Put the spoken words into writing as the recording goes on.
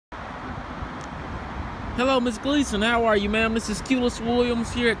Hello, Miss Gleason. How are you, ma'am? This is Culus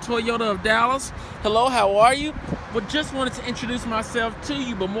Williams here at Toyota of Dallas. Hello, how are you? But just wanted to introduce myself to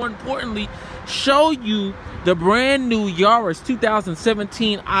you, but more importantly, show you the brand new Yaris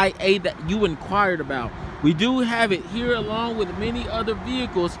 2017 IA that you inquired about. We do have it here along with many other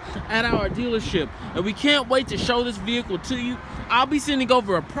vehicles at our dealership, and we can't wait to show this vehicle to you. I'll be sending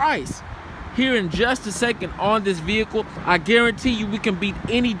over a price here in just a second on this vehicle. I guarantee you we can beat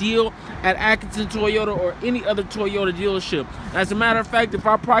any deal at Atkinson Toyota or any other Toyota dealership. As a matter of fact, if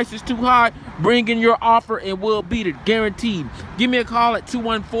our price is too high, bring in your offer and we'll beat it, guaranteed. Give me a call at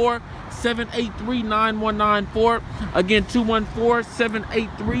 214-783-9194. Again,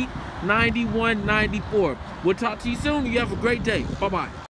 214-783-9194. We'll talk to you soon. You have a great day. Bye-bye.